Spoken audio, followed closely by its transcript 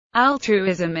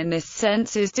Altruism in this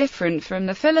sense is different from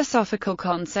the philosophical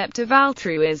concept of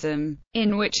altruism,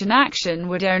 in which an action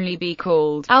would only be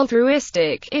called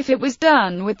altruistic if it was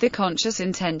done with the conscious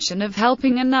intention of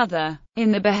helping another.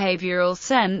 In the behavioral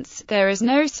sense, there is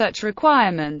no such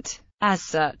requirement. As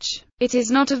such, it is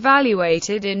not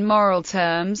evaluated in moral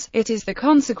terms, it is the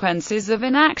consequences of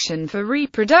an action for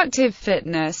reproductive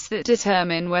fitness that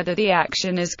determine whether the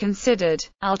action is considered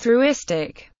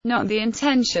altruistic, not the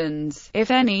intentions, if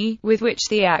any, with which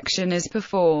the action is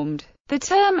performed. The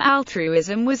term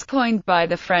altruism was coined by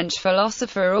the French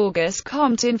philosopher Auguste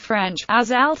Comte in French,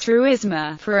 as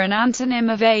altruisme, for an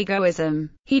antonym of egoism.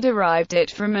 He derived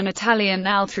it from an Italian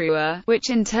altrua, which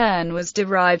in turn was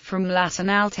derived from Latin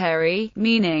altere,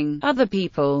 meaning other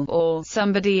people, or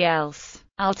somebody else.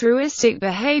 Altruistic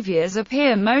behaviors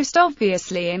appear most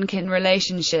obviously in kin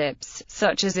relationships,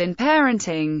 such as in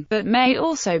parenting, but may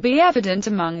also be evident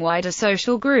among wider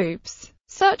social groups,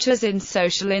 such as in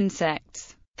social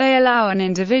insects. They allow an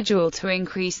individual to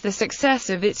increase the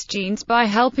success of its genes by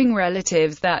helping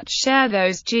relatives that share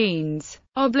those genes.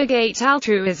 Obligate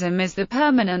altruism is the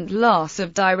permanent loss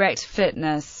of direct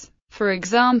fitness. For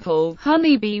example,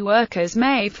 honeybee workers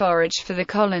may forage for the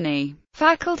colony.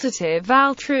 Facultative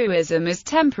altruism is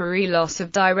temporary loss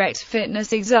of direct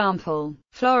fitness. Example: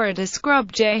 Florida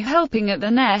scrub jay helping at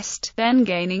the nest, then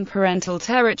gaining parental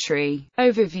territory.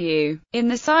 Overview: in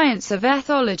the science of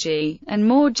ethology, and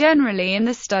more generally in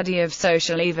the study of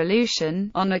social evolution,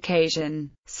 on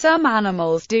occasion, some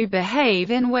animals do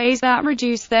behave in ways that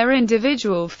reduce their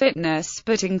individual fitness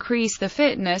but increase the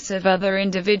fitness of other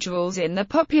individuals in the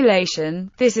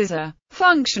population. This is a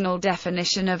functional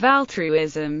definition of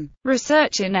altruism.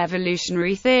 Research in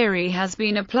evolutionary theory has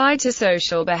been applied to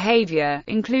social behavior,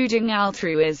 including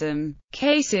altruism.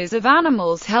 Cases of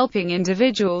animals helping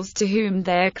individuals to whom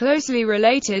they are closely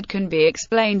related can be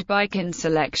explained by kin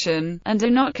selection, and are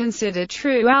not considered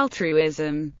true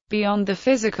altruism. Beyond the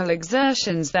physical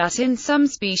exertions that in some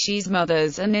species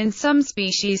mothers and in some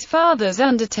species fathers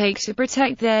undertake to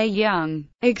protect their young,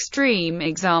 extreme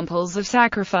examples of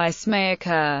sacrifice may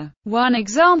occur. One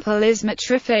example is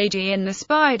matrophagy in the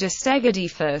spider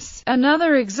Stegodyphus.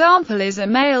 Another example is a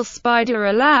male spider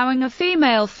allowing a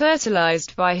female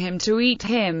fertilized by him to eat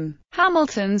him.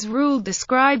 Hamilton's rule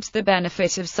describes the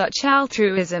benefit of such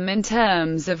altruism in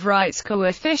terms of rights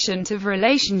coefficient of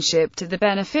relationship to the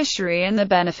beneficiary and the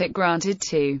benefit granted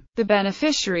to the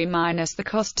beneficiary minus the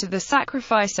cost to the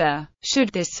sacrificer. Should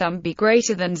this sum be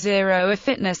greater than zero, a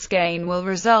fitness gain will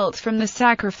result from the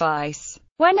sacrifice.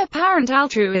 When apparent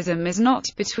altruism is not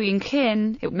between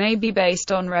kin, it may be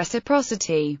based on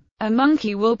reciprocity. A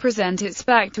monkey will present its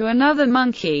back to another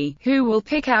monkey, who will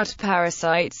pick out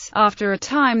parasites. After a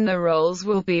time the roles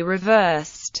will be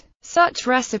reversed. Such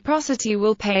reciprocity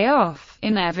will pay off,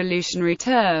 in evolutionary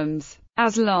terms,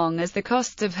 as long as the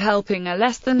costs of helping are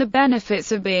less than the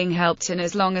benefits of being helped, and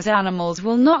as long as animals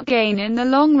will not gain in the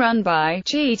long run by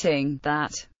cheating,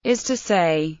 that is to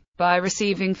say, by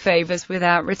receiving favors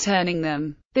without returning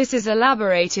them. This is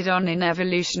elaborated on in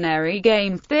evolutionary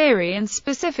game theory, and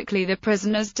specifically the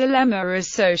prisoner's dilemma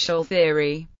as social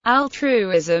theory.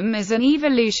 Altruism is an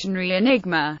evolutionary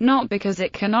enigma, not because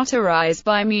it cannot arise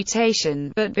by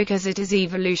mutation, but because it is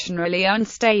evolutionarily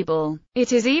unstable.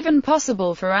 It is even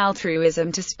possible for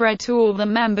altruism to spread to all the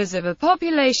members of a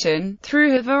population,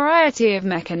 through a variety of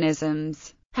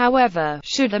mechanisms. However,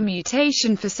 should a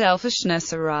mutation for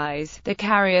selfishness arise, the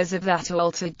carriers of that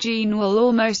altered gene will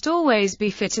almost always be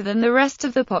fitter than the rest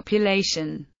of the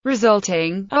population,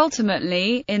 resulting,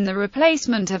 ultimately, in the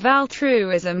replacement of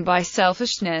altruism by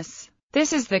selfishness.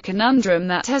 This is the conundrum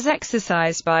that has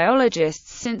exercised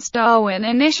biologists since Darwin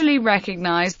initially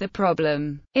recognized the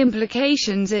problem.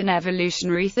 Implications in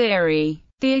evolutionary theory.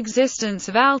 The existence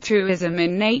of altruism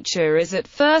in nature is at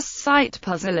first sight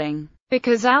puzzling,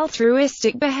 because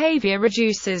altruistic behavior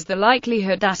reduces the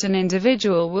likelihood that an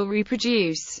individual will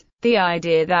reproduce. The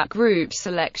idea that group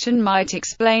selection might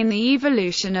explain the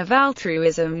evolution of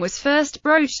altruism was first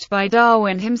broached by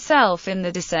Darwin himself in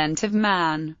The Descent of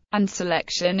Man, and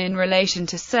selection in relation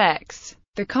to sex.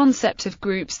 The concept of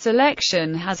group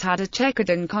selection has had a checkered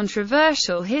and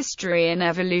controversial history in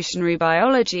evolutionary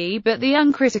biology, but the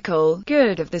uncritical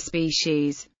good of the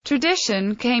species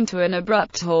tradition came to an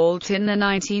abrupt halt in the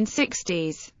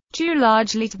 1960s, due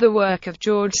largely to the work of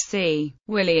George C.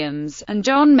 Williams, and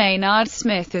John Maynard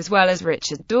Smith, as well as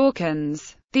Richard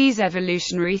Dawkins. These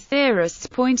evolutionary theorists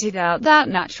pointed out that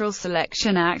natural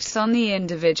selection acts on the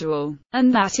individual,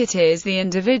 and that it is the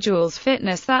individual's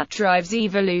fitness that drives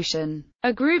evolution.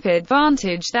 A group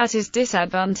advantage that is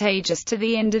disadvantageous to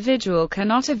the individual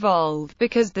cannot evolve,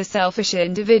 because the selfish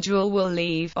individual will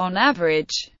leave, on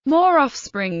average, more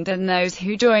offspring than those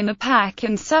who join the pack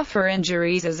and suffer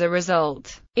injuries as a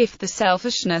result. If the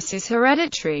selfishness is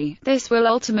hereditary, this will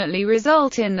ultimately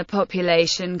result in the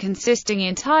population consisting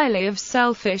entirely of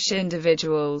selfish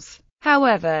individuals.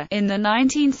 However, in the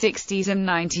 1960s and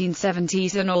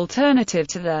 1970s an alternative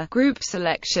to the group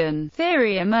selection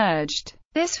theory emerged.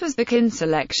 This was the kin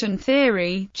selection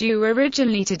theory, due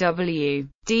originally to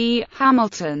W.D.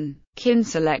 Hamilton. Kin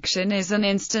selection is an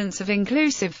instance of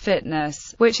inclusive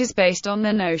fitness, which is based on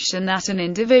the notion that an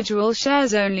individual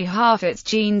shares only half its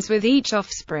genes with each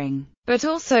offspring, but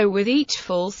also with each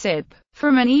full sib.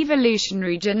 From an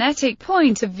evolutionary genetic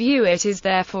point of view, it is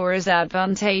therefore as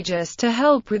advantageous to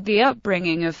help with the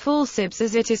upbringing of full sibs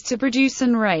as it is to produce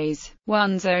and raise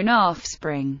one's own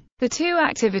offspring. The two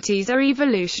activities are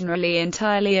evolutionarily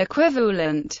entirely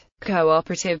equivalent.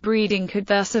 Cooperative breeding could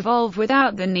thus evolve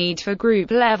without the need for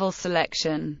group-level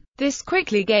selection. This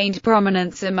quickly gained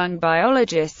prominence among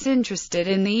biologists interested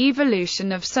in the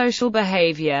evolution of social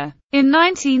behavior. In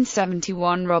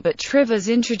 1971, Robert Trivers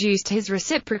introduced his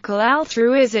reciprocal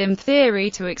altruism theory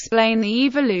to explain the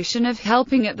evolution of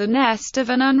helping at the nest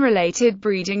of an unrelated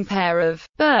breeding pair of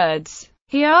birds.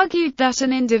 He argued that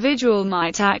an individual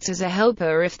might act as a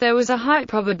helper if there was a high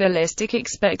probabilistic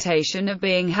expectation of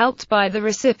being helped by the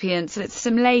recipients at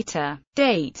some later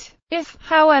date. If,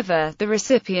 however, the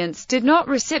recipients did not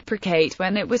reciprocate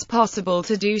when it was possible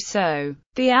to do so,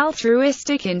 the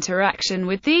altruistic interaction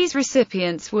with these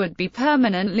recipients would be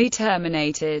permanently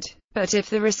terminated. But if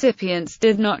the recipients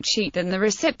did not cheat, then the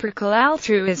reciprocal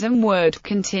altruism would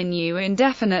continue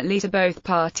indefinitely to both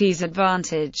parties'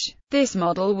 advantage. This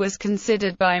model was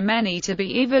considered by many to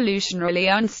be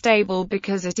evolutionarily unstable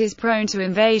because it is prone to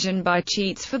invasion by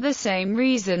cheats for the same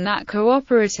reason that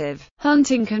cooperative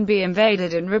hunting can be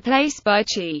invaded and replaced by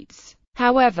cheats.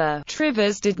 However,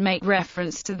 Trivers did make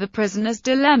reference to the prisoner's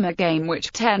dilemma game,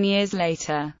 which 10 years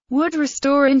later would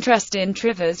restore interest in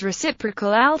Trivers'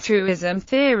 reciprocal altruism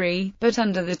theory, but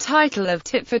under the title of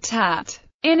tit for tat.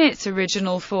 In its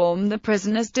original form, the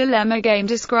prisoner's dilemma game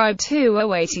described two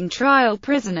awaiting trial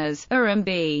prisoners, A and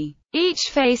B, each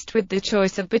faced with the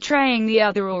choice of betraying the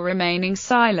other or remaining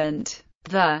silent.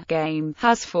 The game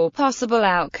has 4 possible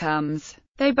outcomes.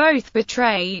 They both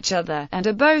betray each other, and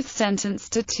are both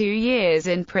sentenced to 2 years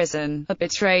in prison. A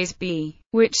betrays B,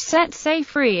 which sets A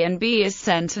free, and B is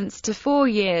sentenced to 4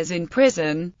 years in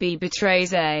prison. B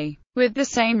betrays A, with the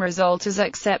same result as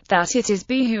except that it is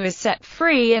B who is set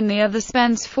free and the other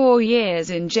spends 4 years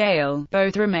in jail.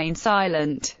 Both remain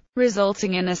silent,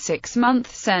 resulting in a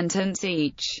 6-month sentence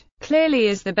each. Clearly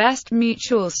is the best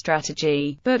mutual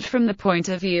strategy, but from the point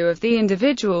of view of the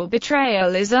individual,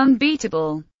 betrayal is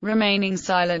unbeatable. Remaining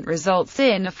silent results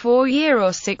in a 4-year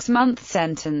or 6-month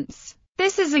sentence.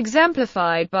 This is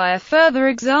exemplified by a further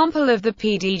example of the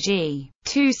PDG.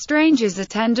 2 strangers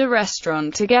attend a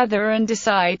restaurant together and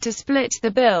decide to split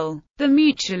the bill. The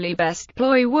mutually best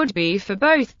ploy would be for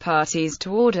both parties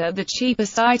to order the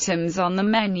cheapest items on the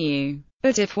menu.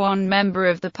 But if one member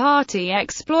of the party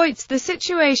exploits the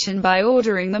situation by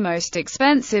ordering the most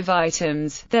expensive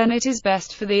items, then it is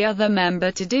best for the other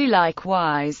member to do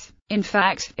likewise. In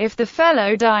fact, if the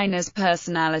fellow diner's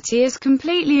personality is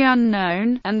completely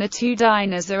unknown, and the 2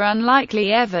 diners are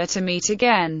unlikely ever to meet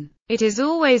again, it is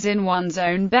always in one's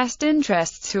own best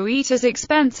interest to eat as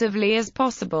expensively as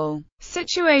possible.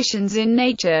 Situations in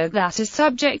nature that are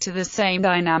subject to the same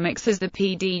dynamics as the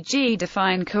PDG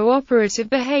define cooperative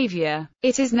behavior.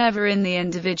 It is never in the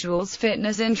individual's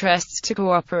fitness interests to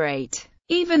cooperate,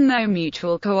 even though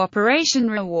mutual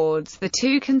cooperation rewards the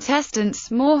 2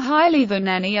 contestants more highly than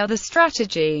any other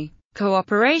strategy.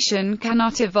 Cooperation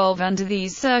cannot evolve under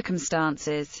these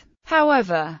circumstances.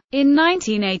 However, in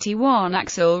 1981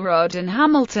 Axelrod and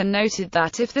Hamilton noted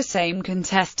that if the same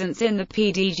contestants in the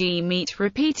PDG meet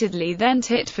repeatedly, then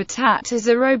tit for tat is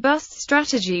a robust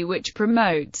strategy which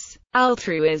promotes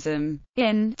altruism.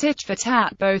 In tit for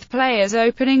tat, both players'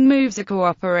 opening moves are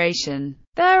cooperation.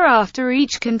 Thereafter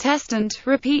each contestant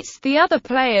repeats the other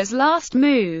player's last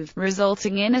move,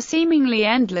 resulting in a seemingly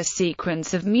endless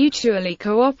sequence of mutually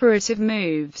cooperative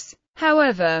moves.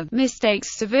 However,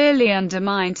 mistakes severely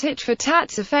undermine tit for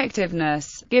tat's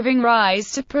effectiveness, giving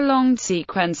rise to prolonged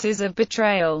sequences of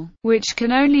betrayal, which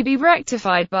can only be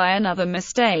rectified by another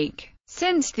mistake.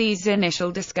 Since these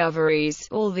initial discoveries,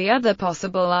 all the other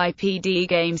possible IPD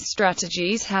game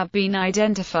strategies have been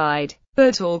identified,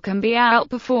 but all can be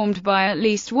outperformed by at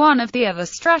least one of the other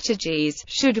strategies,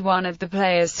 should one of the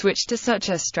players switch to such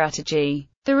a strategy.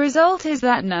 The result is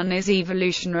that none is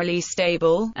evolutionarily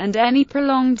stable, and any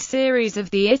prolonged series of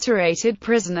the iterated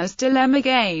prisoner's dilemma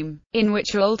game, in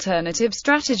which alternative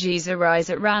strategies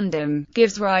arise at random,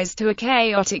 gives rise to a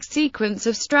chaotic sequence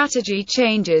of strategy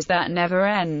changes that never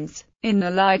ends. In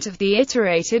the light of the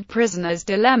iterated prisoner's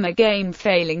dilemma game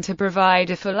failing to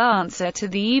provide a full answer to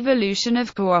the evolution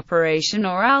of cooperation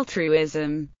or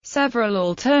altruism, several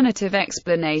alternative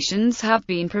explanations have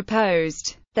been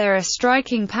proposed. There are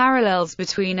striking parallels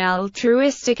between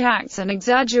altruistic acts and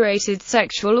exaggerated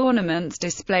sexual ornaments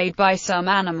displayed by some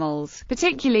animals,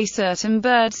 particularly certain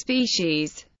bird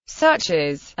species, such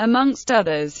as, amongst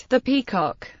others, the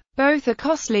peacock. Both are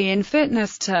costly in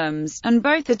fitness terms, and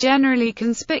both are generally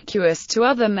conspicuous to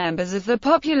other members of the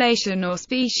population or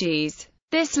species.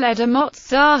 This led Amos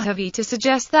Zahavi to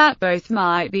suggest that both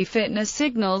might be fitness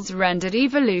signals rendered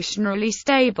evolutionarily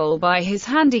stable by his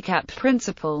handicap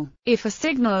principle. If a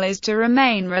signal is to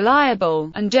remain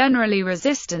reliable, and generally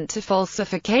resistant to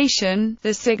falsification,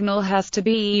 the signal has to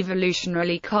be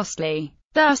evolutionarily costly.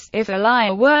 Thus, if a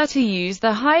liar were to use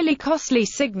the highly costly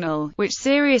signal, which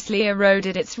seriously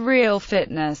eroded its real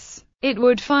fitness, it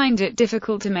would find it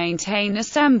difficult to maintain a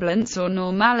semblance or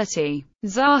normality.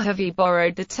 Zahavi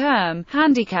borrowed the term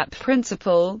handicap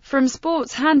principle from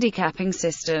sports handicapping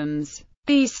systems.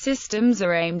 These systems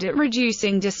are aimed at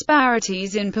reducing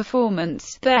disparities in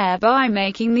performance, thereby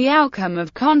making the outcome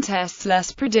of contests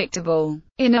less predictable.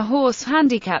 In a horse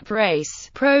handicap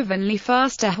race, provenly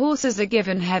faster horses are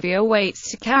given heavier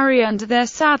weights to carry under their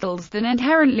saddles than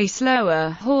inherently slower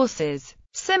horses.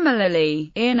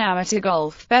 Similarly, in amateur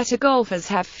golf, better golfers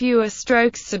have fewer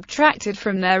strokes subtracted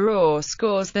from their raw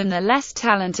scores than the less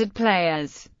talented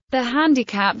players. The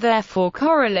handicap therefore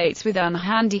correlates with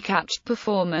unhandicapped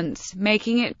performance,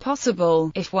 making it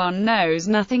possible, if one knows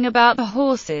nothing about the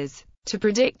horses, to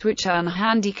predict which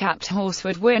unhandicapped horse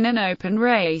would win an open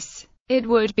race. It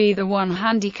would be the one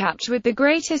handicapped with the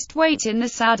greatest weight in the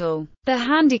saddle. The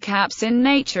handicaps in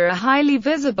nature are highly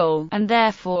visible, and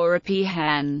therefore a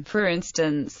peahen, for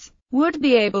instance, would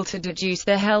be able to deduce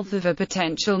the health of a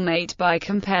potential mate by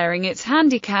comparing its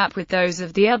handicap with those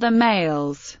of the other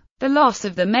males. The loss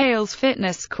of the male's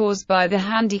fitness caused by the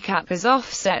handicap is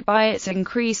offset by its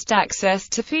increased access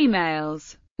to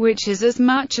females, which is as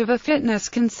much of a fitness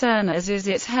concern as is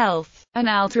its health. An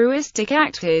altruistic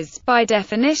act is, by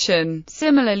definition,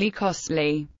 similarly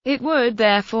costly. It would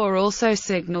therefore also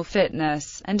signal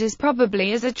fitness, and is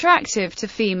probably as attractive to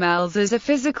females as a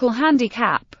physical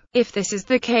handicap. If this is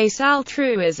the case,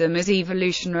 altruism is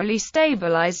evolutionarily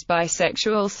stabilized by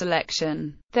sexual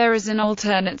selection. There is an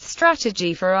alternate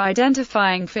strategy for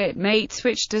identifying fit mates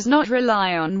which does not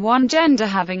rely on one gender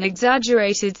having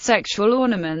exaggerated sexual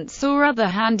ornaments or other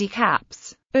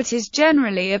handicaps, but is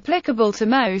generally applicable to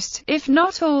most, if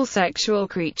not all, sexual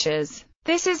creatures.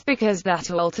 This is because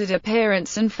that altered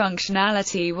appearance and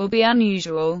functionality will be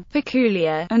unusual,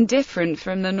 peculiar, and different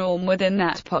from the norm within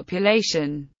that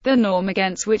population. The norm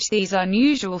against which these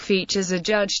unusual features are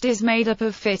judged is made up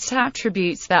of fit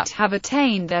attributes that have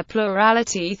attained their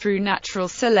plurality through natural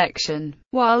selection,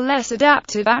 while less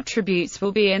adaptive attributes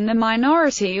will be in the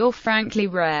minority or frankly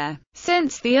rare.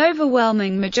 Since the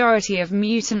overwhelming majority of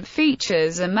mutant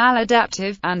features are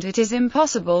maladaptive, and it is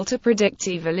impossible to predict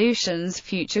evolution's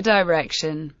future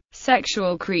direction,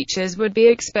 sexual creatures would be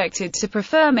expected to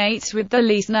prefer mates with the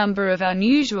least number of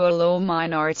unusual or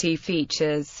minority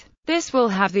features. This will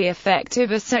have the effect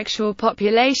of a sexual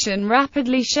population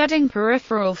rapidly shedding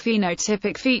peripheral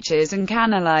phenotypic features and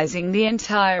canalizing the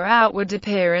entire outward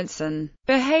appearance and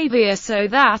behavior so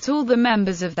that all the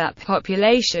members of that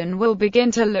population will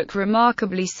begin to look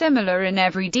remarkably similar in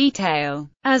every detail.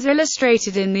 As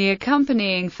illustrated in the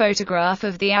accompanying photograph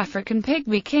of the African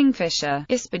pygmy kingfisher,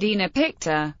 Ispidina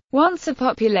picta, once a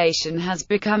population has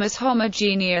become as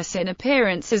homogeneous in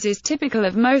appearance as is typical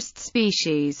of most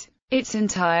species, its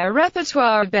entire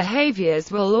repertoire of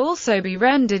behaviors will also be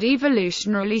rendered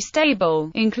evolutionarily stable,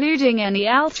 including any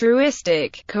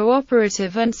altruistic,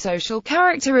 cooperative and social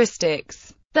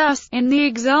characteristics. Thus, in the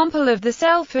example of the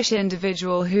selfish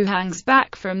individual who hangs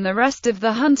back from the rest of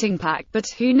the hunting pack but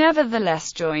who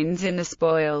nevertheless joins in the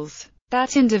spoils,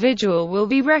 that individual will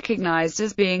be recognized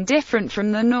as being different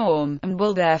from the norm, and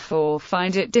will therefore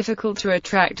find it difficult to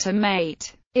attract a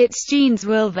mate. Its genes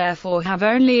will therefore have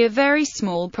only a very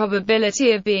small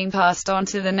probability of being passed on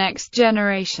to the next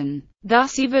generation,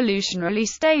 thus evolutionarily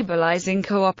stabilizing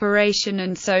cooperation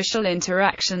and social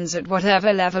interactions at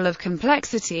whatever level of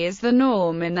complexity is the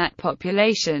norm in that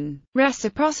population.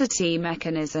 Reciprocity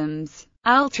mechanisms.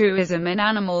 Altruism in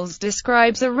animals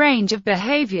describes a range of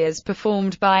behaviors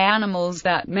performed by animals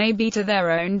that may be to their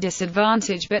own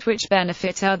disadvantage but which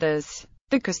benefit others.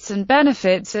 The costs and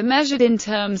benefits are measured in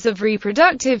terms of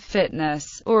reproductive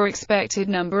fitness, or expected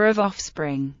number of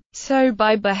offspring. So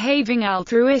by behaving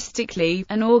altruistically,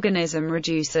 an organism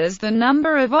reduces the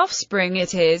number of offspring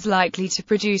it is likely to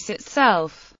produce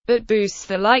itself, but boosts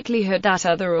the likelihood that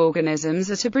other organisms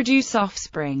are to produce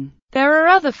offspring. There are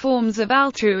other forms of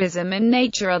altruism in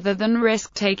nature other than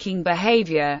risk-taking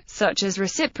behavior, such as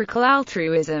reciprocal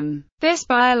altruism. This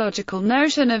biological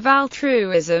notion of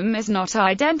altruism is not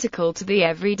identical to the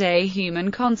everyday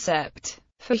human concept.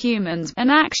 For humans, an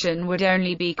action would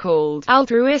only be called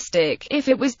altruistic if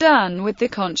it was done with the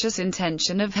conscious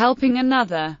intention of helping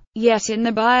another. Yet in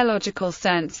the biological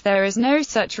sense there is no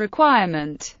such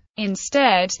requirement.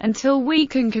 Instead, until we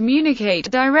can communicate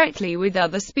directly with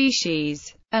other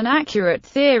species, an accurate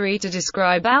theory to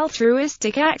describe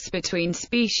altruistic acts between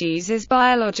species is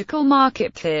biological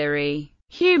market theory.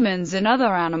 Humans and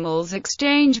other animals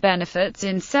exchange benefits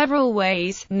in several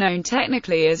ways, known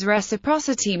technically as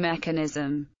reciprocity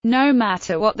mechanism. No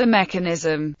matter what the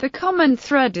mechanism, the common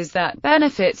thread is that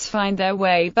benefits find their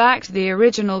way back to the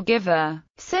original giver.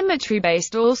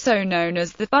 Symmetry-based, also known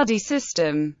as the buddy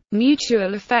system.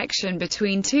 Mutual affection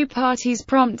between two parties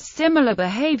prompts similar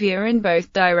behavior in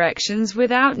both directions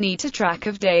without need to track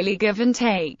of daily give and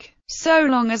take, so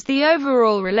long as the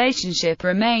overall relationship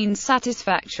remains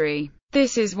satisfactory.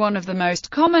 This is one of the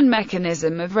most common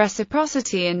mechanisms of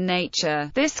reciprocity in nature.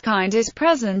 This kind is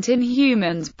present in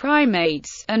humans,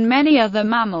 primates, and many other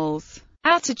mammals.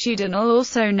 Attitudinal,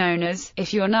 also known as,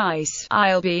 if you're nice,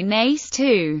 I'll be nice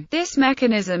too. This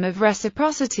mechanism of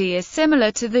reciprocity is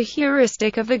similar to the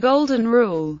heuristic of the golden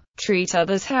rule. Treat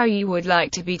others how you would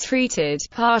like to be treated.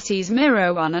 Parties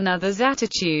mirror one another's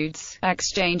attitudes,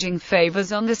 exchanging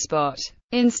favors on the spot.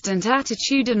 Instant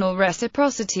attitudinal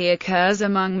reciprocity occurs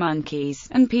among monkeys,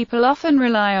 and people often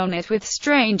rely on it with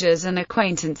strangers and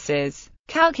acquaintances.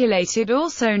 Calculated,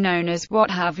 also known as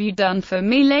what have you done for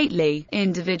me lately.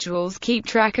 Individuals keep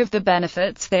track of the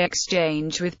benefits they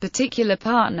exchange with particular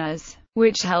partners,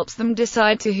 which helps them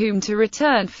decide to whom to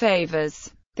return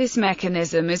favors. This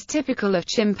mechanism is typical of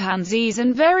chimpanzees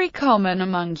and very common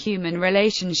among human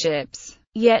relationships.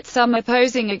 Yet some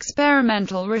opposing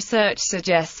experimental research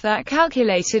suggests that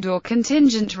calculated or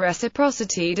contingent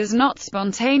reciprocity does not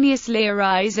spontaneously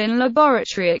arise in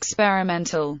laboratory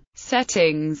experimental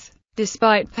settings.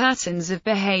 Despite patterns of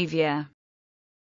behavior